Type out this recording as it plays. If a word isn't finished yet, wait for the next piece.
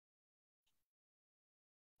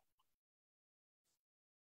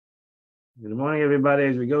Good morning, everybody.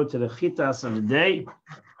 As we go to the chitas of the day,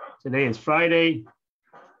 today is Friday.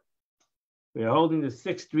 We are holding the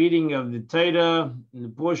sixth reading of the Torah in the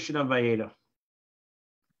portion of Vayera.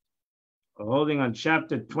 We're holding on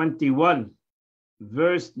chapter 21,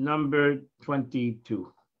 verse number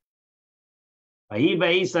 22. Now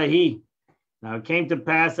it came to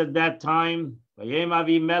pass at that time, Vayem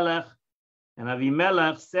Avimelech, and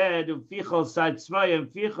Avimelech said, Ufichol Satzvayim,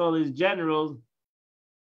 Fichol is general,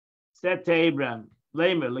 said to Abraham,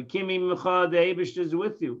 Lamer, Lakimi Mecha, the Abish is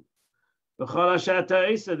with you. The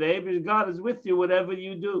Abish God is with you, whatever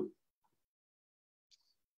you do.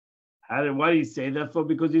 Why did he say that? For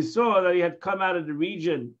because he saw that he had come out of the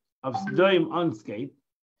region of Sodom unscathed,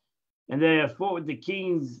 and they had fought with the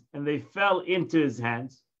kings, and they fell into his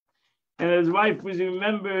hands. And his wife was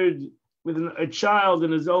remembered with a child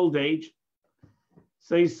in his old age.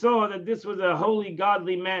 So he saw that this was a holy,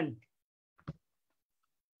 godly man.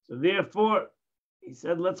 So therefore, he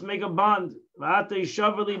said, let's make a bond. And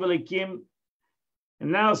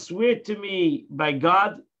now swear to me by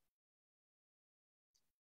God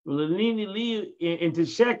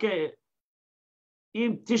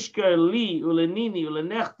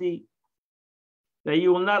that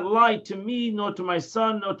you will not lie to me, nor to my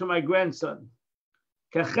son, nor to my grandson.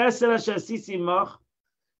 The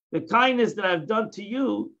kindness that I've done to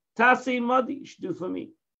you, you should do for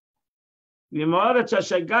me. And in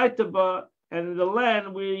the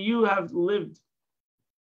land where you have lived.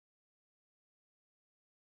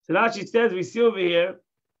 So Rashi says, we see over here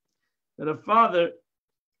that a father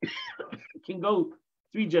can go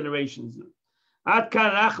 3 generations. To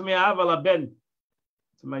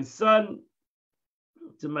my son,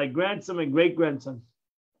 to my grandson, my great-grandson.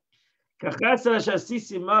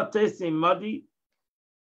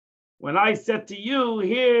 When I said to you,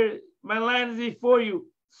 here, my land is before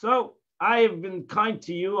you. So I have been kind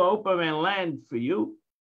to you. I open my land for you.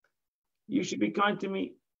 You should be kind to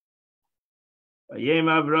me. So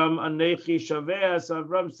Avram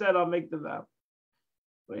said, I'll make the vow.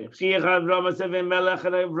 And Avram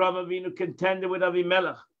contended with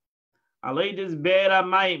Avimelech.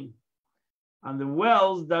 On the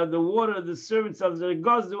wells, the water, the servants of the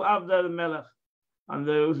Gazdu Avda Melech, on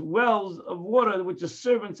the wells of water which the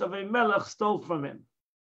servants of a Melech stole from him.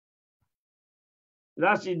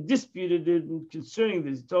 Rashi disputed it concerning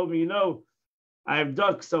this. He told me, I have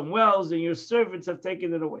dug some wells and your servants have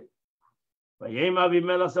taken it away.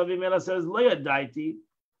 Avimelech says,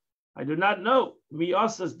 I do not know.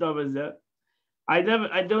 I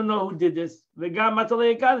don't know who did this.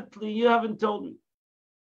 You haven't told me.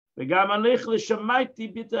 I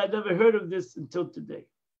never heard of this until today.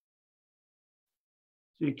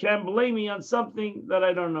 So you can't blame me on something that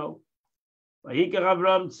I don't know.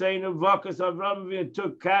 Avram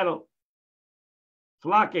took cattle,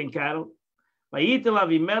 flocking cattle. He gave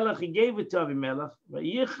it to Avimelech.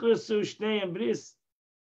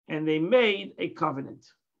 And they made a covenant.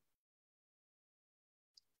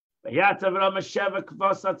 Avram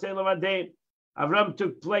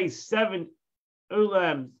took place 7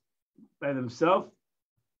 ulams by themselves.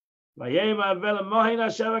 So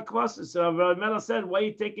Avimelech said, why are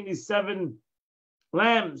you taking these 7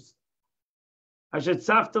 lambs? I should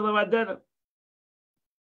safta levadena.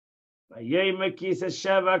 He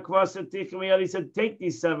said, take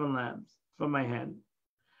these 7 lambs from my hand.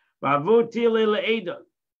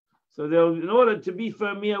 So in order to be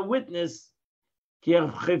for me a witness,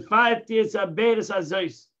 that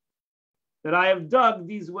I have dug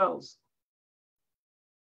these wells.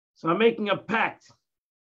 So I'm making a pact.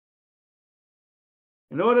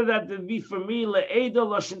 In order that to be for me, le'eda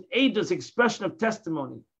lashon eda's expression of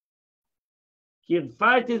testimony.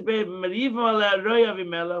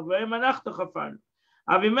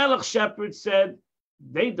 Avimelech shepherd said,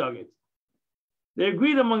 they dug it. They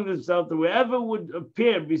agreed among themselves that wherever would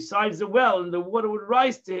appear besides the well and the water would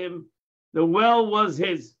rise to him, the well was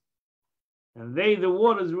his. And the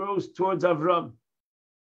waters rose towards Avram.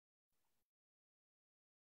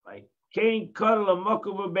 Like Cain Kadal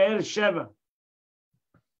Amakum Be'er Sheva.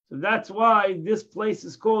 So that's why this place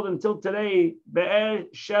is called until today Be'er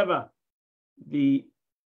Sheva, the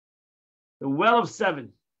well of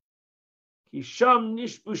 7. Kisham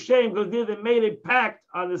Nishbushem, because they made a pact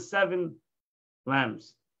on the 7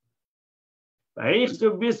 lambs.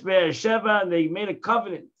 And they made a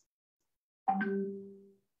covenant.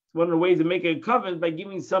 It's one of the ways of making a covenant by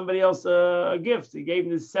giving somebody else a gift. He gave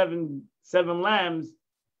him the seven lambs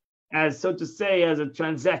as, so to say, as a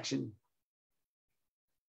transaction.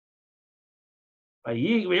 And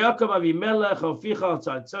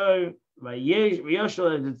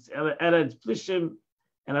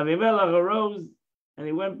Avimelech arose and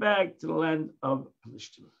he went back to the land of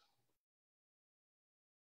Plishtim.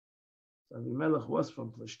 So Abimelech was from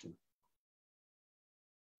Plishtim.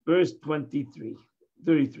 Verse 33.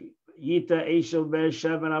 Yita Eshel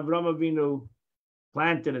Beersheva, and Avram Avinu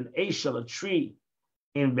planted an Eshel, a tree,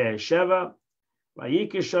 in Beersheva.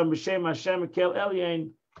 Vayikasham b'shem Hashem kel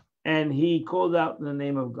Elyon, and he called out in the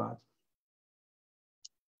name of God.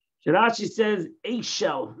 Rashi says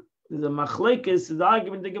Eshel. There's a machlekes, the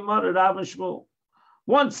argument the Gemara, Rav and Shmuel.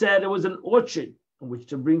 One said it was an orchard in which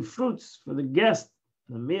to bring fruits for the guests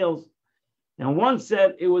and the meals, and one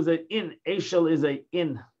said it was an inn. Eshel is an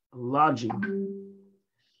inn, a lodging,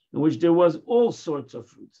 in which there was all sorts of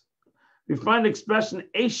fruits. We find the expression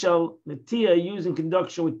Eshel Natia used in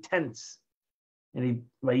conjunction with tents. And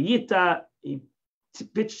he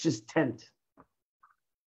pitched his tent.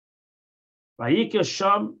 Vayika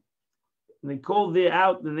Sham, and they called there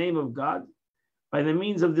out the name of God by the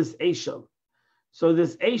means of this Eshel. So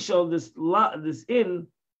this Eshel, this inn,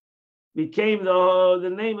 became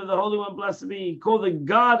the name of the Holy One, blessed be He, called the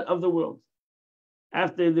God of the world.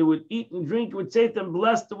 After they would eat and drink, would say to them,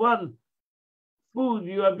 bless the one food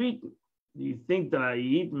you have eaten. Do you think that I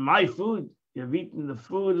eat my food? You have eaten the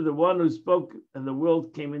food of the one who spoke, and the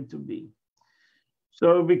world came into being.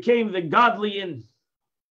 So it became the godly inn.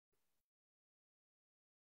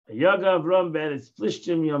 Yaga Avram be'eretz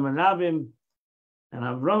Plishtim Yomanavim, and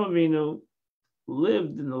Avram Avinu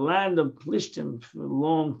lived in the land of Plishtim for a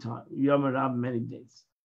long time. Yomarab, many days.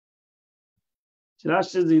 Shirash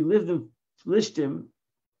says he lived in Plishtim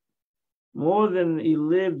more than he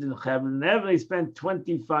lived in Hebron. Never he spent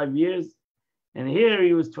 25 years, and here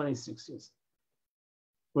he was 26 years.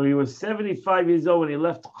 When he was 75 years old when he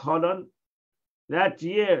left Haran, that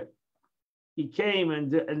year he came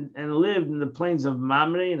and lived in the plains of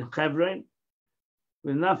Mamre and Hebron.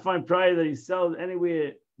 We did not find prior that he settled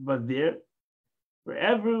anywhere but there. For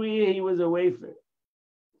every year he was away for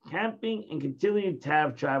camping and continued to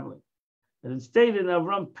have traveling. And it stated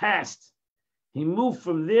Avram passed. He moved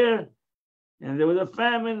from there, and there was a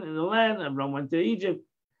famine in the land. Avram went to Egypt.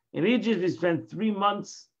 In Egypt, he spent 3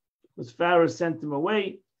 months because Pharaoh sent him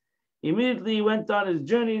away. Immediately, he went on his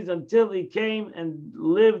journeys until he came and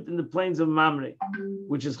lived in the plains of Mamre,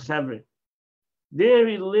 which is Hebron. There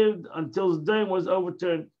he lived until his dome was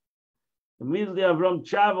overturned. Immediately, Avram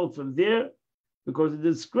traveled from there because of the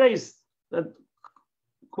disgrace that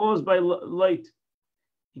caused by light.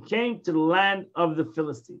 He came to the land of the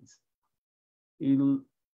Philistines. He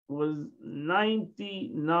was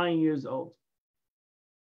 99 years old.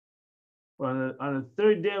 On the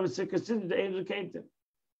third day of his circumcision, the angel came to him.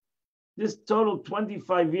 This totaled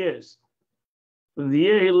 25 years. From the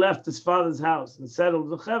year he left his father's house and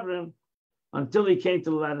settled in Hebron until he came to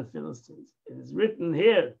the land of Philistines. It is written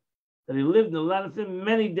here that he lived in the land of Philistines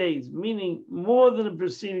many days, meaning more than the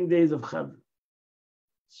preceding days of Hebron.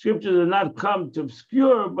 Scripture did not come to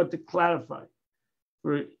obscure, but to clarify.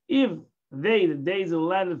 For if the days of the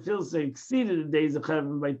land of Philistines exceeded the days of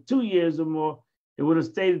Hebron by 2 years or more, it would have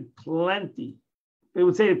stated plenty. It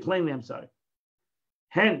would say it plainly, I'm sorry.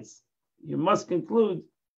 Hence, you must conclude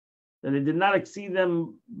that it did not exceed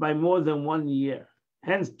them by more than 1 year.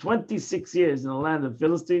 Hence, 26 years in the land of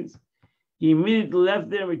Philistines. He immediately left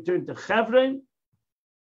there and returned to Hebron.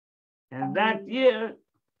 And that year,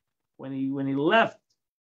 when he left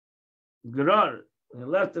Gerar, when he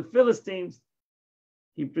left the Philistines,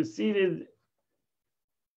 he proceeded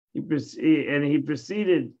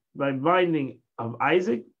by binding of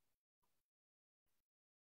Isaac.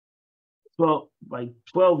 Well, by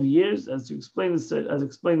 12 years, as explained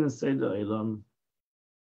in Seder Elam.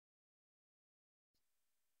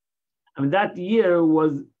 I mean, that year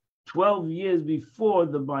was 12 years before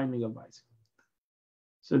the binding of Isaac.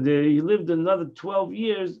 So he lived another 12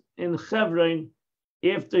 years in Hebron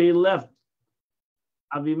after he left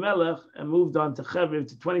Abimelech and moved on to Hebron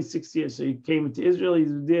for 26 years. So he came into Israel. He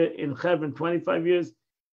was there in Hebron 25 years.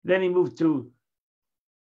 Then he moved to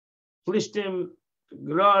Plishtim,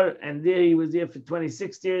 Gerar, and there he was there for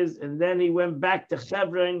 26 years. And then he went back to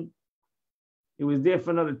Hebron. He was there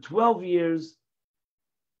for another 12 years.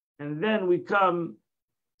 And then we come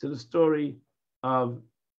to the story of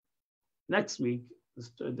next week,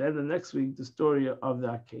 the end of next week, the story of the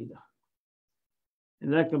Akedah.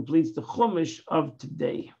 And that completes the Chumash of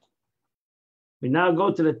today. We now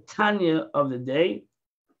go to the Tanya of the day.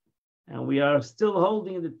 And we are still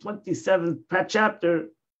holding the 27th chapter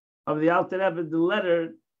of the Alter Rebbe,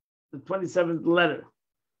 the 27th letter,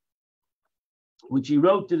 which he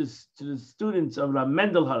wrote to the students of Rav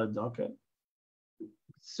Mendel Haradoka,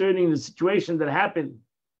 concerning the situation that happened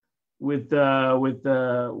with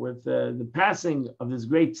the passing of this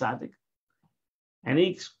great tzaddik. And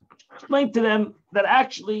he explained to them that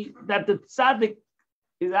the tzaddik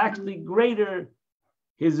is actually greater,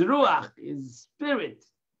 his ruach, his spirit.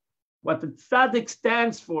 What the tzaddik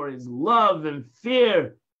stands for is love and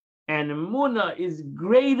fear, and emunah is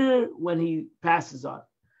greater when he passes on.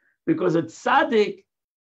 Because a tzaddik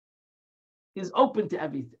is open to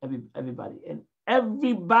everybody, and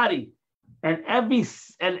everybody, and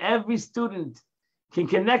every student can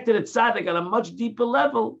connect to the tzaddik on a much deeper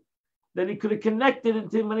level than he could have connected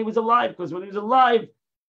to him when he was alive. Because when he was alive,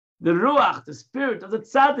 the ruach, the spirit of the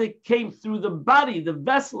tzaddik, came through the body, the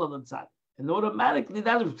vessel of the tzaddik, and automatically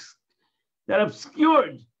that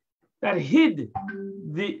obscured, that hid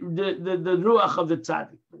the ruach of the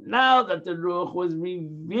tzaddik. Now that the ruach was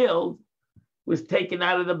revealed, was taken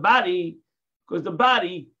out of the body, because the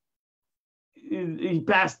body, he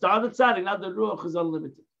passed on the tzaddik, now the ruach is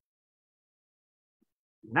unlimited.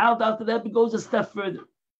 Now after that, it goes a step further.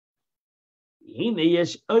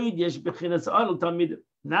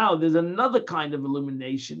 Now there's another kind of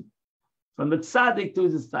illumination from the tzaddik to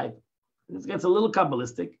his disciple. This gets a little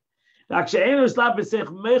Kabbalistic.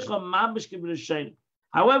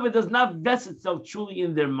 However, it does not vest itself truly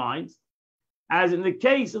in their minds, as in the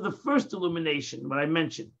case of the first illumination, what I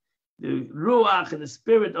mentioned, the ruach and the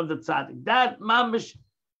spirit of the tzaddik. That mamish,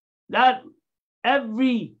 that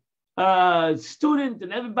every student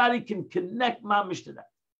and everybody can connect mamish to that.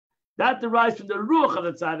 That derives from the ruach of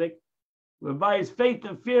the tzaddik, whereby his faith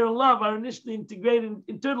and fear and love are initially integrated and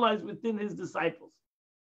internalized within his disciples.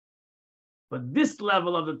 But this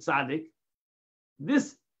level of the tzaddik,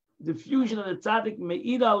 this diffusion of the tzaddik,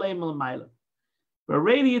 me'ida aleim l'mayla,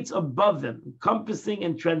 radiates above them, encompassing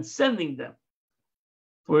and transcending them,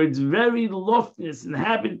 for its very loftiness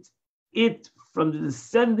inhabits it from the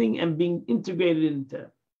descending and being integrated into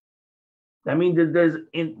them. That means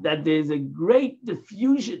that there's a great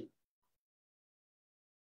diffusion.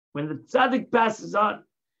 When the tzaddik passes on,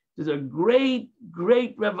 there's a great,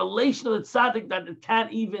 great revelation of the tzaddik that it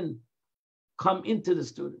can't even come into the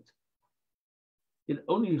student. It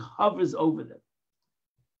only hovers over them.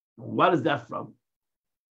 What is that from?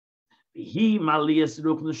 It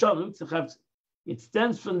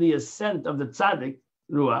stems from the ascent of the tzaddik,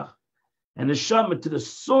 ruach, and the neshama to the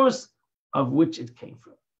source of which it came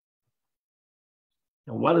from.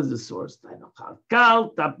 And what is the source?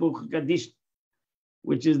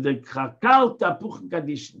 Which is the chakal tapuch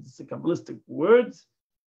kadish. It's the Kabbalistic words,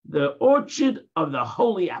 the orchard of the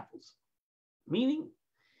holy apples, meaning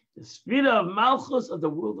the spirit of malchus of the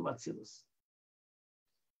world of Atzilus.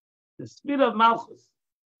 The spirit of malchus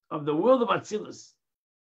of the world of Atzilus,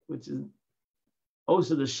 which is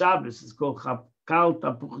also the Shabbos, is called chakal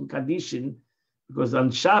tapuch kadishin, because on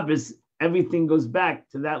Shabbos everything goes back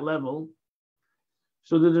to that level.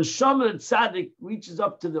 So the neshama tzaddik reaches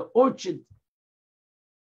up to the orchard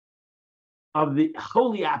of the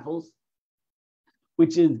holy apples,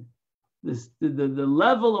 which is the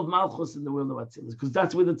level of malchus in the world of Atzilus, because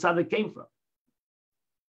that's where the tzaddik came from.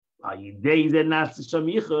 And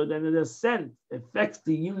the ascent affects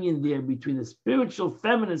the union there between the spiritual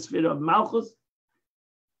feminine sphere of malchus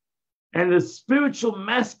and the spiritual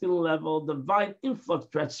masculine level, divine influx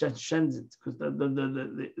transcends it. Because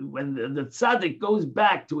when the tzaddik goes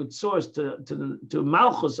back to its source, to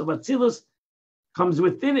malchus of Atzilus, comes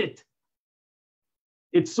within it,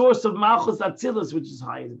 its source of malchus Atzilus, which is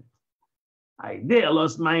higher than it.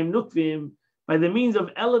 By the means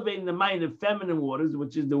of elevating the mind of feminine waters,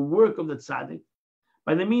 which is the work of the tzaddik,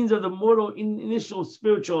 by the means of the mortal initial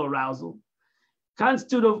spiritual arousal,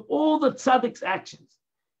 constitute of all the tzaddik's actions,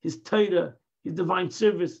 his Torah, his divine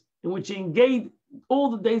service, in which he engaged all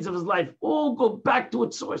the days of his life, all go back to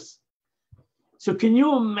its source. So can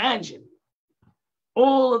you imagine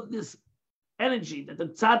all of this energy that the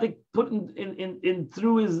tzaddik put in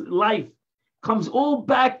through his life comes all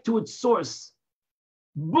back to its source?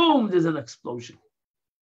 Boom, there's an explosion.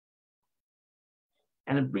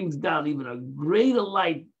 And it brings down even a greater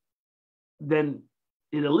light than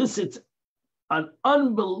it elicits an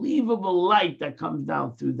unbelievable light that comes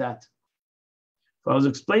down through that. So I was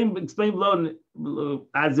explained below,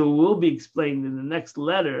 as it will be explained in the next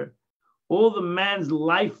letter, all the man's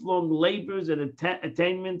lifelong labors and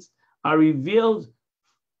attainments are revealed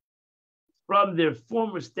from their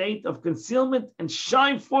former state of concealment and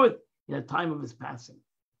shine forth in the time of his passing.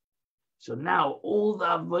 So now all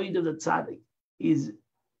the avoid of the tzaddik is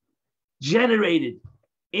generated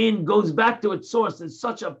goes back to its source in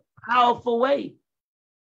such a powerful way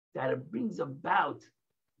that it brings about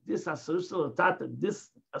this this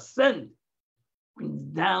ascent brings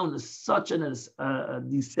down such a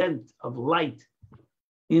descent of light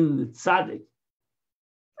in the tzaddik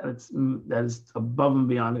that is above and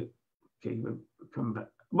beyond it. Okay, we'll come back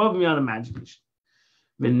above and beyond imagination.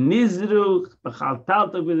 And in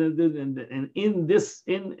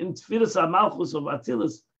Tfilas HaMalchus of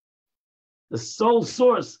Atzilus, the soul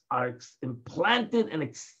source are implanted and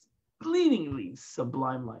exceedingly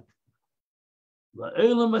sublime light.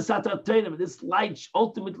 This light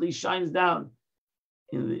ultimately shines down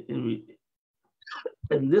in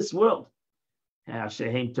this world. And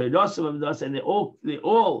they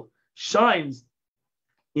all shines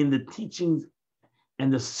in the teachings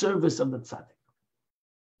and the service of the tzaddik.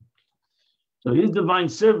 So his divine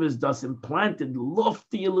service thus implanted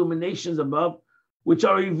lofty illuminations above, which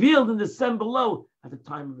are revealed and descend below at the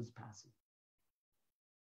time of his passing.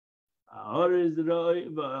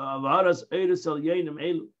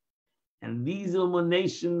 And these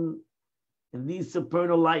illumination and these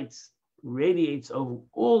supernal lights radiates over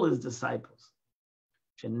all his disciples.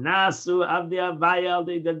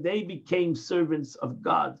 That they became servants of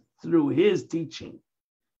God through his teaching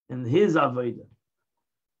and his avodah,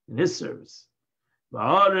 in his service.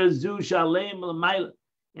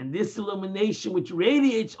 And this illumination which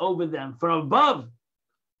radiates over them from above,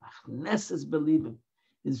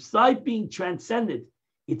 is like being transcended.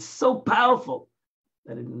 It's so powerful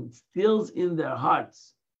that it instills in their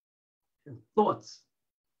hearts and thoughts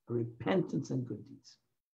a repentance and good deeds.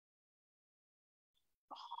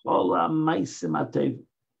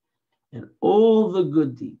 And all the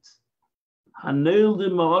good deeds,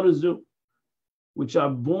 which are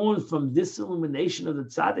born from this illumination of the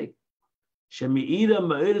tzaddik,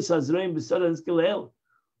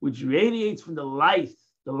 which radiates from the light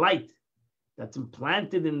that's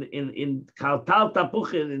implanted in Kaltal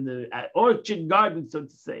Tapuchim, in the orchard garden, so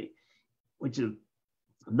to say, which is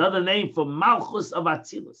another name for Malchus of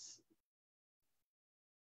Atzilus.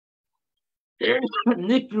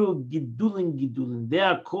 Nikru Gidulin. They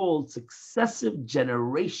are called successive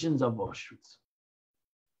generations of Auschwitz.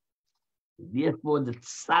 Therefore, the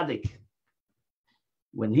tzaddik,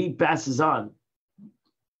 when he passes on,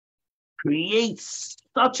 creates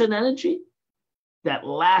such an energy that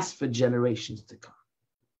lasts for generations to come.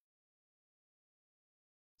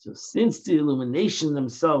 So since the illumination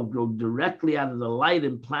themselves grow directly out of the light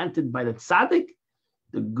implanted by the tzaddik,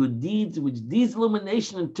 the good deeds which these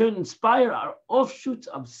illumination in turn inspire are offshoots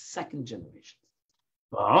of second generation.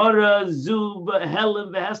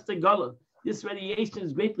 This radiation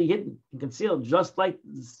is greatly hidden and concealed, just like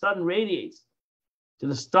the sun radiates to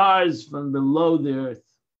the stars from below the earth.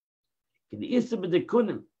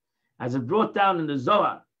 As it brought down in the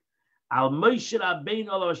Zohar, Al Moshe Rabbeinu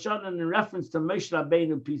al Hashanah, in reference to Moshe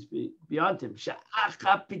Rabbeinu, peace be beyond him,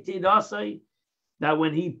 that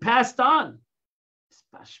when he passed on,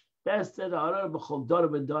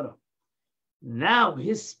 now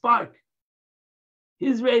his spark,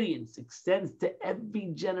 his radiance extends to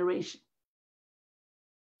every generation,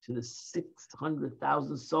 to the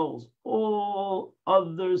 600,000 souls, all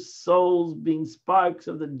other souls being sparks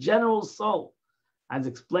of the general soul, as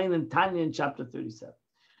explained in Tanya in chapter 37.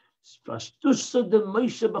 When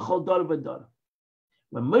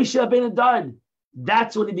Moshe Rabbeinu died,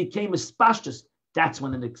 that's when he became a spashtus. That's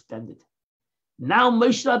when it extended. Now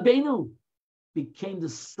Moshe Rabbeinu became the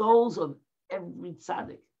souls of every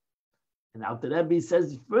tzaddik. And Alter Rebbe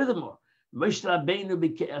says furthermore, Moshe Rabbeinu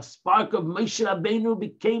became a spark of Moshe Rabbeinu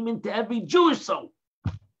became into every Jewish soul.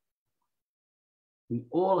 We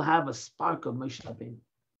all have a spark of Moshe Rabbeinu.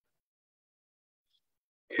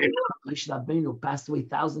 Moshe Rabbeinu passed away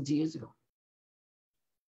thousands of years ago.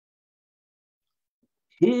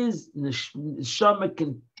 His neshama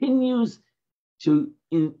continues to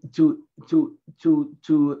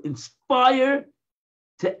inspire,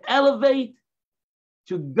 to elevate,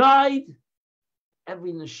 to guide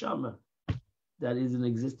every neshama that is in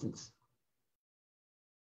existence.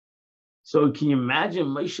 So can you imagine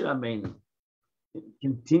Moshe Rabbeinu?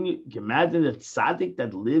 Can you imagine the tzaddik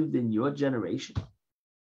that lived in your generation?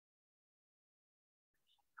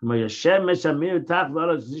 That's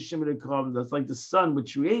like the sun,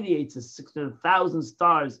 which radiates as 600,000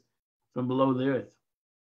 stars from below the earth.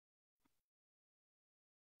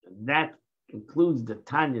 And that concludes the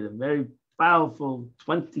Tanya, the very powerful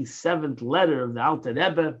 27th letter of the Alter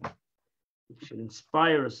Rebbe. It should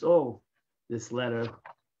inspire us all, this letter,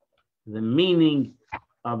 the meaning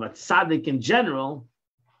of a tzaddik in general,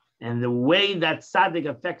 and the way that tzaddik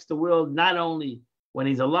affects the world, not only when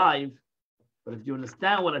he's alive, but if you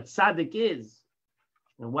understand what a tzaddik is,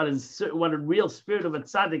 and what a real spirit of a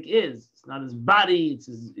tzaddik is, it's not his body, it's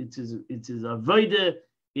his avodah,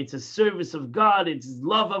 it's a service of God, it's his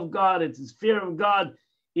love of God, it's his fear of God,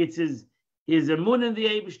 it's his emunah in the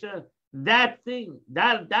Eibishter, that thing,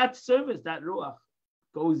 that service, that ruach,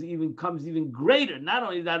 comes even greater. Not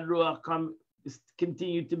only that ruach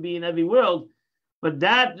continue to be in every world, but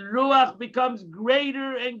that ruach becomes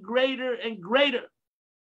greater and greater and greater.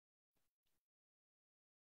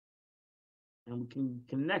 And we can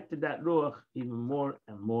connect to that ruach even more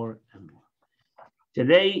and more and more.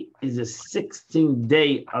 Today is the 16th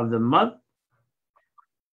day of the month.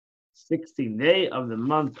 16th day of the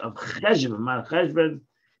month of Cheshvan.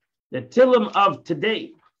 The Tillim of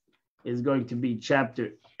today is going to be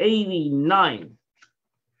chapter 89.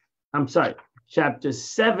 I'm sorry, chapter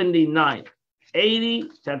 79. 80,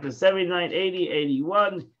 chapter 79, 80,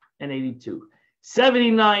 81, and 82.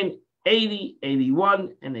 79, 80,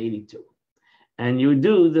 81, and 82. And you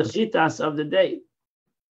do the chitas of the day.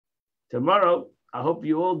 Tomorrow, I hope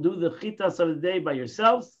you all do the chitas of the day by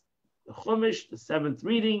yourselves. The Chumash, the 7th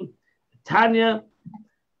reading, the Tanya,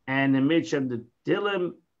 and the Mitzvah, the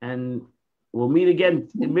Tillim. And we'll meet again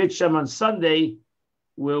in Mitzvah on Sunday,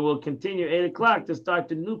 where we'll continue 8 o'clock to start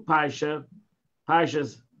the new Parsha,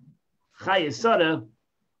 Parsha's Chayesada,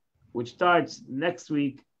 which starts next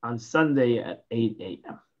week on Sunday at 8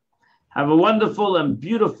 a.m. Have a wonderful and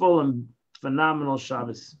beautiful and phenomenal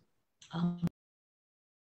Shabbos.